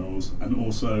junior roles? And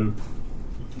also,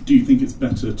 do you think it's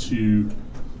better to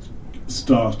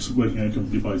start working at a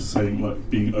company by saying,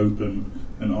 being open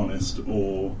and honest,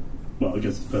 or, well, I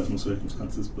guess it's personal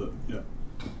circumstances, but yeah.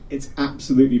 It's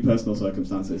absolutely personal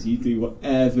circumstances. You do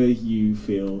whatever you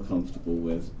feel comfortable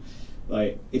with.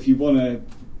 If you want to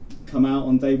come out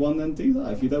on day one, then do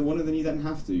that. If you don't want to, then you don't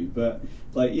have to. But,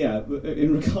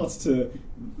 in regards to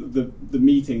the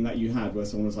meeting that you had where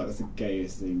someone was like, that's the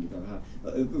gayest thing you've ever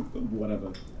had,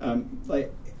 whatever.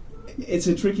 It's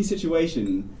a tricky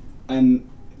situation, and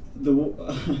the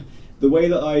way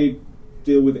that I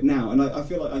deal with it now, and I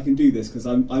feel like I can do this because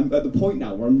I'm at the point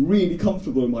now where I'm really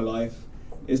comfortable in my life.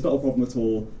 It's not a problem at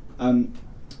all.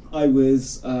 I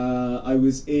was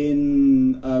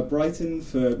in Brighton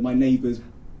for my neighbour's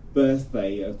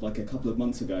birthday a couple of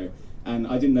months ago, and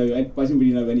I didn't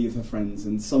really know any of her friends.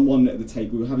 And someone at the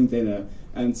table, we were having dinner,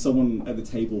 and someone at the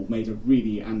table made a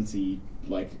really anti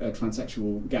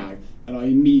transsexual gag, and I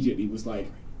immediately was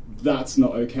like, "That's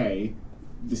not okay.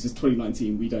 This is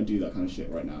 2019. We don't do that kind of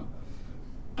shit right now."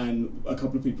 And a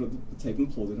couple of people at the table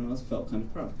applauded, and I felt kind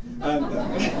of proud.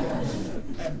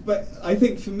 But I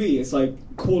think for me, it's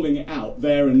calling it out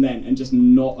there and then, and just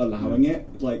not allowing it,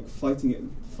 fighting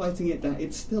it down.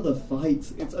 It's still a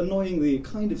fight. It's annoyingly, it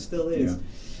kind of still is.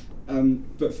 Yeah.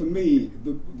 But for me,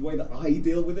 the way that I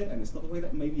deal with it, and it's not the way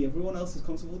that maybe everyone else is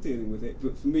comfortable dealing with it,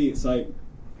 but for me, it's I'm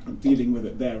dealing with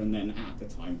it there and then at the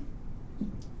time.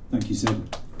 Thank you, Sid.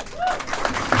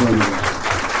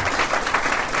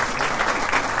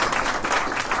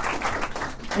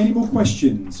 Any more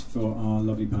questions for our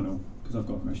lovely panel? Because I've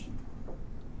got a question.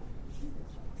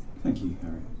 Thank you,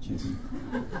 Harry. Cheers.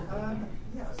 I've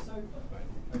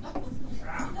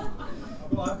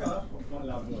got quite a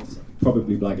loud voice.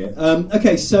 Probably blag it.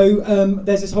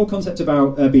 There's this whole concept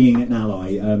about being an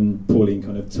ally. Pauline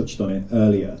kind of touched on it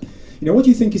earlier. What do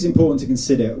you think is important to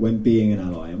consider when being an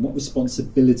ally, and what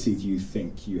responsibility do you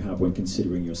think you have when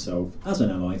considering yourself as an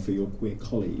ally for your queer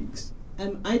colleagues?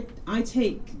 I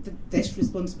take this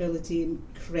responsibility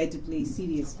incredibly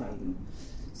seriously,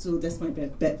 so this might be a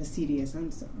bit of a serious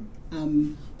answer.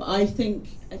 But I think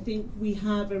we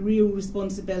have a real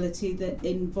responsibility that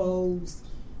involves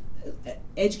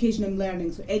education and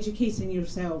learning. So educating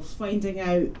yourself, finding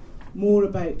out more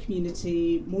about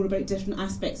community, more about different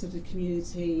aspects of the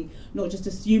community, not just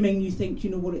assuming you think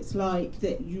you know what it's like.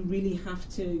 That you really have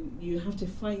to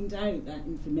find out that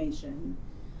information.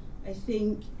 I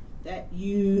think that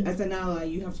you, as an ally,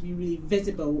 you have to be really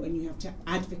visible, and you have to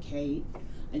advocate,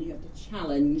 and you have to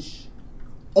challenge,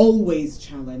 always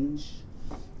challenge.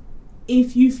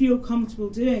 If you feel comfortable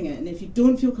doing it, and if you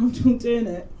don't feel comfortable doing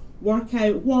it, work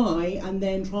out why, and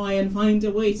then try and find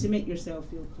a way to make yourself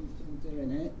feel comfortable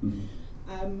doing it.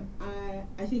 Mm-hmm.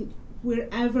 I think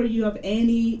wherever you have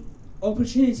any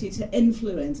opportunity to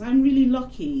influence, I'm really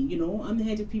lucky, I'm the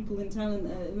head of people and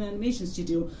talent in the animation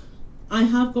studio. I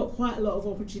have got quite a lot of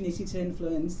opportunity to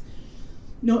influence.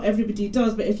 Not everybody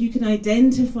does, but if you can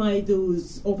identify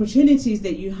those opportunities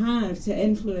that you have to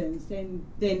influence,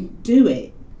 then do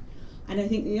it. And I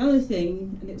think the other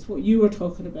thing, and it's what you were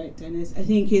talking about, Dennis, I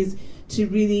think is to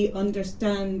really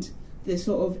understand the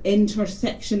sort of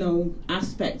intersectional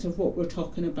aspect of what we're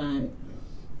talking about,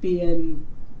 being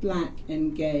black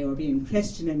and gay, or being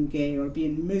Christian and gay, or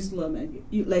being Muslim, and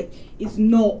it's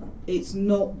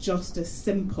not just as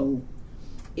simple.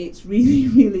 It's really,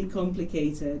 really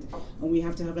complicated, and we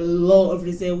have to have a lot of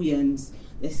resilience.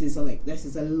 This is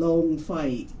a long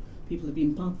fight. People have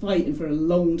been fighting for a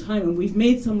long time, and we've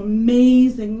made some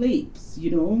amazing leaps,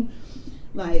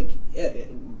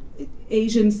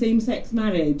 Asian same-sex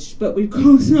marriage, but we've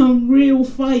got some real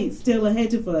fights still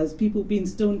ahead of us, people being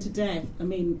stoned to death.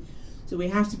 So we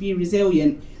have to be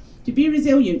resilient. To be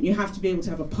resilient, you have to be able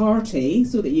to have a party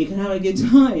so that you can have a good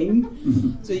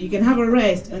time, so you can have a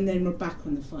rest, and then we're back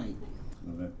on the fight.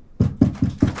 Love it.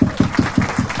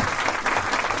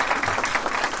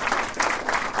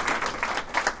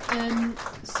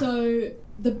 So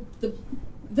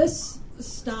this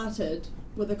started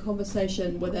with a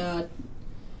conversation with our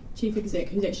chief exec,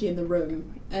 who's actually in the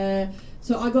room.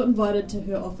 So I got invited to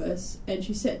her office, and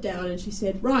she sat down and she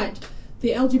said, "Right,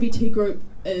 the LGBT group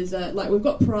is we've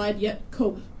got Pride. Yep,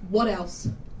 cool. What else?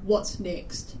 What's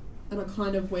next?" And I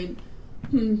kind of went,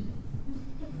 And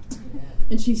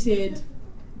she said,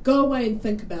 "Go away and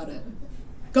think about it.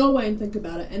 Go away and think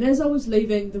about it." And as I was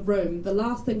leaving the room, the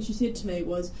last thing she said to me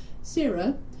was,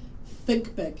 "Sarah,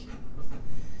 think big."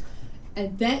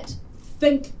 And that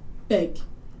think big,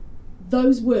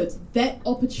 those words, that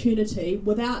opportunity,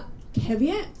 without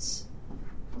caveats,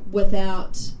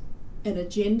 without an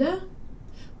agenda,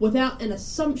 without an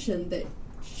assumption that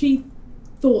she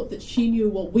thought that she knew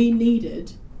what we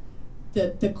needed,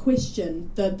 the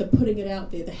question, the putting it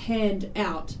out there, the hand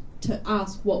out to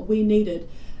ask what we needed.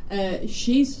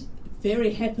 She's a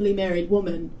very happily married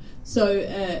woman, so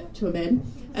to a man.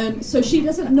 So she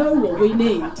doesn't know what we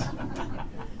need.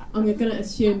 I'm going to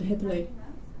assume happily.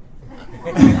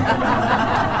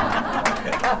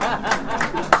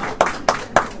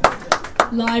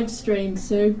 Live stream,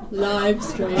 Sue. Live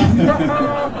stream.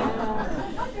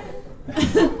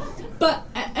 But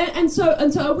so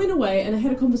I went away and I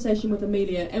had a conversation with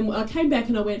Amelia, and I came back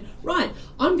and I went, right,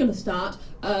 I'm going to start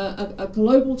a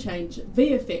global change,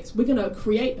 VFX. We're going to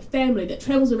create a family that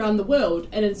travels around the world.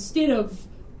 And instead of,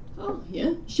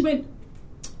 she went,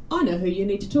 "I know who you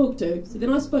need to talk to." So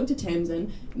then I spoke to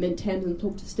Tamsin, and then Tamsin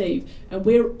talked to Steve, and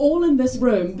we're all in this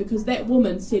room because that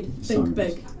woman said, "Think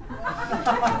big."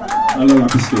 I look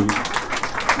like a Steve.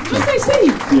 Did you say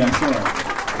Steve? Yeah, sorry.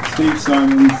 Steve,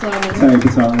 Simon. Take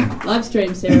your time. Live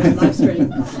stream, Sarah. Live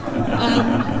stream.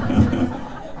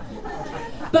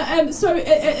 So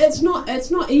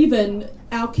it's not even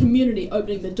our community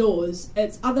opening the doors.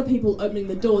 It's other people opening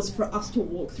the doors for us to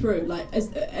walk through. Like, as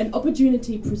an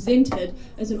opportunity presented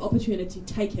as an opportunity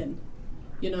taken,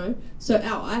 So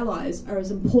our allies are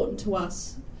as important to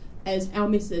us as our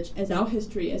message, as our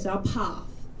history, as our path.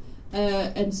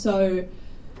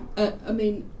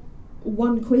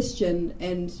 One question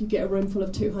and you get a room full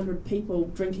of 200 people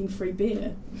drinking free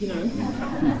beer, Thank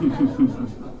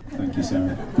you,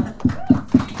 Sarah.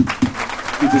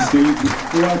 Good to see you.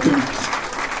 You're welcome.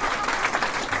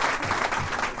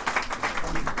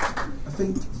 I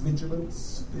think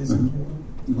vigilance is important.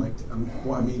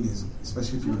 What I mean is,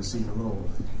 especially if you're in a senior role,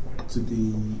 to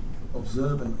be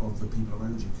observant of the people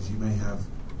around you, because you may have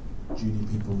junior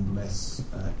people, less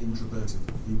introverted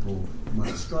people who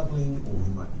might be struggling, or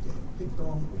who might be getting picked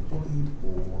on, or bullied,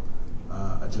 or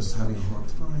are just having a hard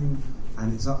time.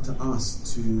 And it's up to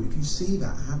us to, if you see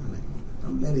that happening,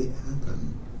 don't let it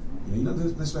happen. You don't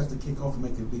necessarily have to kick off and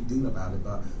make a big deal about it,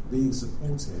 but being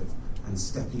supportive and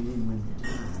stepping in when you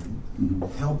can,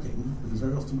 helping, because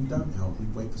very often we don't help, we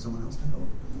wait for someone else to help.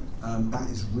 That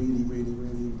is really, really,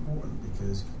 really important,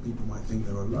 because people might think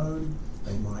they're alone.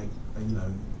 They might,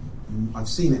 I've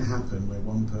seen it happen where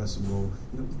one person will,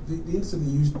 the incident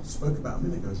you spoke about a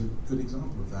minute ago is a good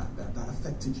example of that. That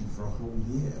affected you for a whole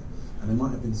year, and there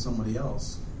might have been somebody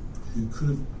else who could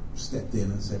have stepped in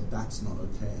and said, "That's not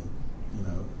okay,"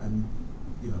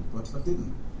 but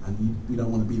didn't. And we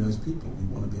don't want to be those people. We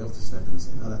want to be able to step in and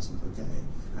say, "No, that's not okay."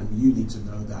 And you need to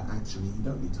know that actually you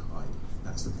don't need to hide.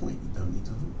 That's the point. You don't need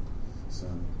to hide. So.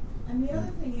 And the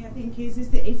other thing I think is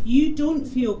that if you don't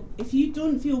feel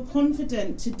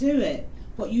confident to do it,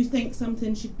 what you think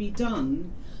something should be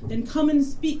done, then come and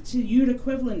speak to your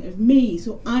equivalent of me,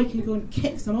 so I can go and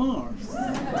kick some arse.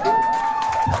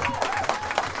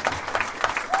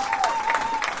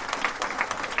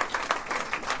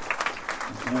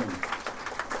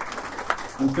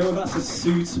 I feel that's a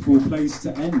suitable place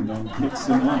to end on kick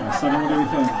some arse. I don't know what you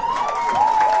think.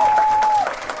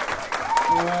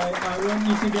 I want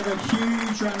you to give a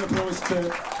huge round of applause to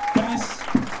Dennis,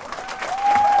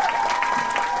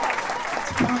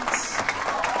 to Pat,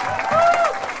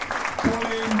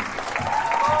 Pauline,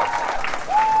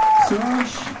 Suraj,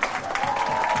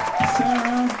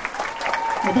 Sarah,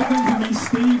 a big thing for me,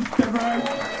 Steve, Deborah.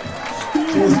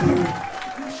 Cheers, Steve.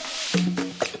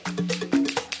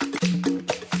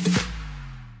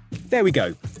 There we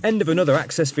go. End of another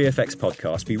Access VFX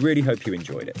podcast. We really hope you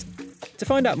enjoyed it. To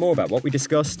find out more about what we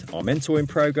discussed, our mentoring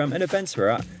programme and events we're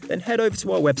at, then head over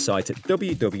to our website at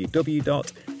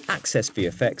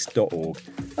www.accessvfx.org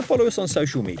and follow us on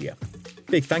social media.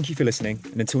 Big thank you for listening,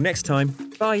 and until next time,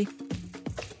 bye.